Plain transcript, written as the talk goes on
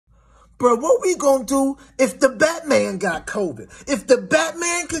Bro, what we gonna do if the Batman got COVID? If the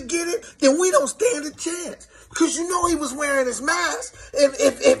Batman could get it, then we don't stand a chance. Because you know he was wearing his mask.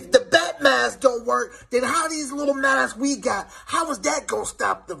 If the bat mask don't work, then how these little masks we got, how is that gonna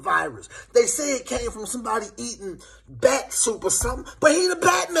stop the virus? They say it came from somebody eating bat soup or something, but he the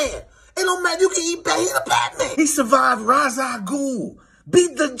Batman. It don't matter, you can eat bat, he the Batman. He survived Ra's al Ghul,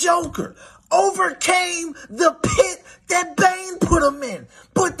 beat the Joker, overcame the pit that Bane put him in.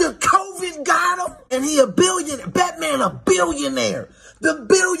 But the COVID got him, and he a billionaire. Batman a billionaire. The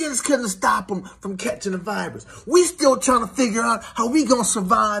billions couldn't stop him from catching the virus. We still trying to figure out how we gonna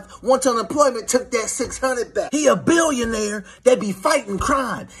survive once unemployment took that 600 back. He a billionaire that be fighting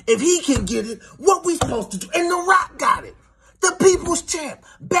crime. If he can get it, what we supposed to do? And The Rock got it. The people's champ,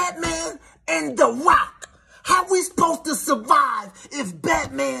 Batman and The Rock. How we supposed to survive if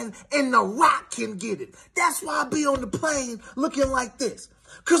Batman and The Rock can get it? That's why I be on the plane looking like this.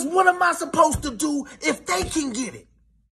 Because what am I supposed to do if they can get it?